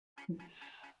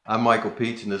I'm Michael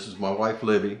Peets, and this is my wife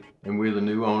Libby, and we're the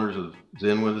new owners of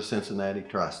Zen Windows Cincinnati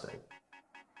Tri-State.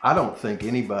 I don't think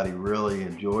anybody really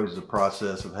enjoys the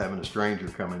process of having a stranger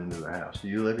coming into their house. Do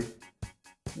you, Libby?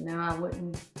 No, I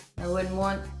wouldn't. I wouldn't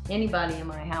want anybody in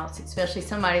my house, especially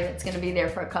somebody that's going to be there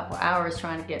for a couple hours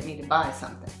trying to get me to buy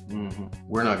something.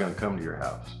 We're not going to come to your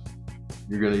house.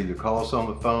 You're going to either call us on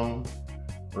the phone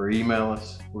or email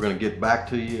us. We're going to get back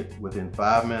to you within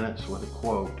 5 minutes with a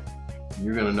quote.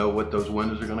 You're going to know what those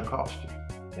windows are going to cost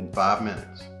you in 5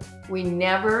 minutes. We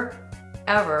never,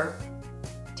 ever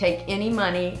take any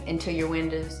money until your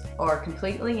windows are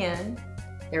completely in,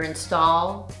 they're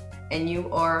installed, and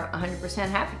you are 100%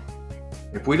 happy.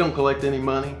 If we don't collect any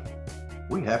money,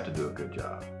 we have to do a good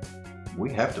job.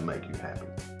 We have to make you happy.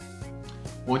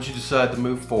 Once you decide to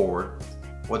move forward,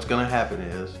 what's going to happen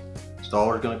is the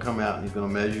installer is going to come out and he's going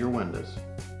to measure your windows.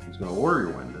 He's going to order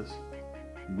your windows.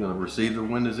 He's going to receive the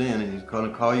windows in, and he's going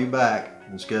to call you back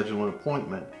and schedule an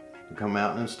appointment to come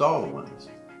out and install the windows.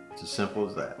 It's as simple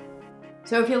as that.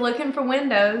 So if you're looking for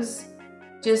windows,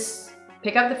 just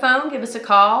pick up the phone, give us a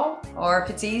call, or if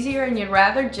it's easier and you'd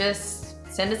rather, just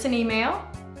send us an email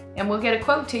and we'll get a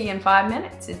quote to you in 5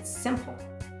 minutes. It's simple.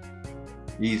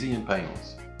 Easy and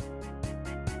painless.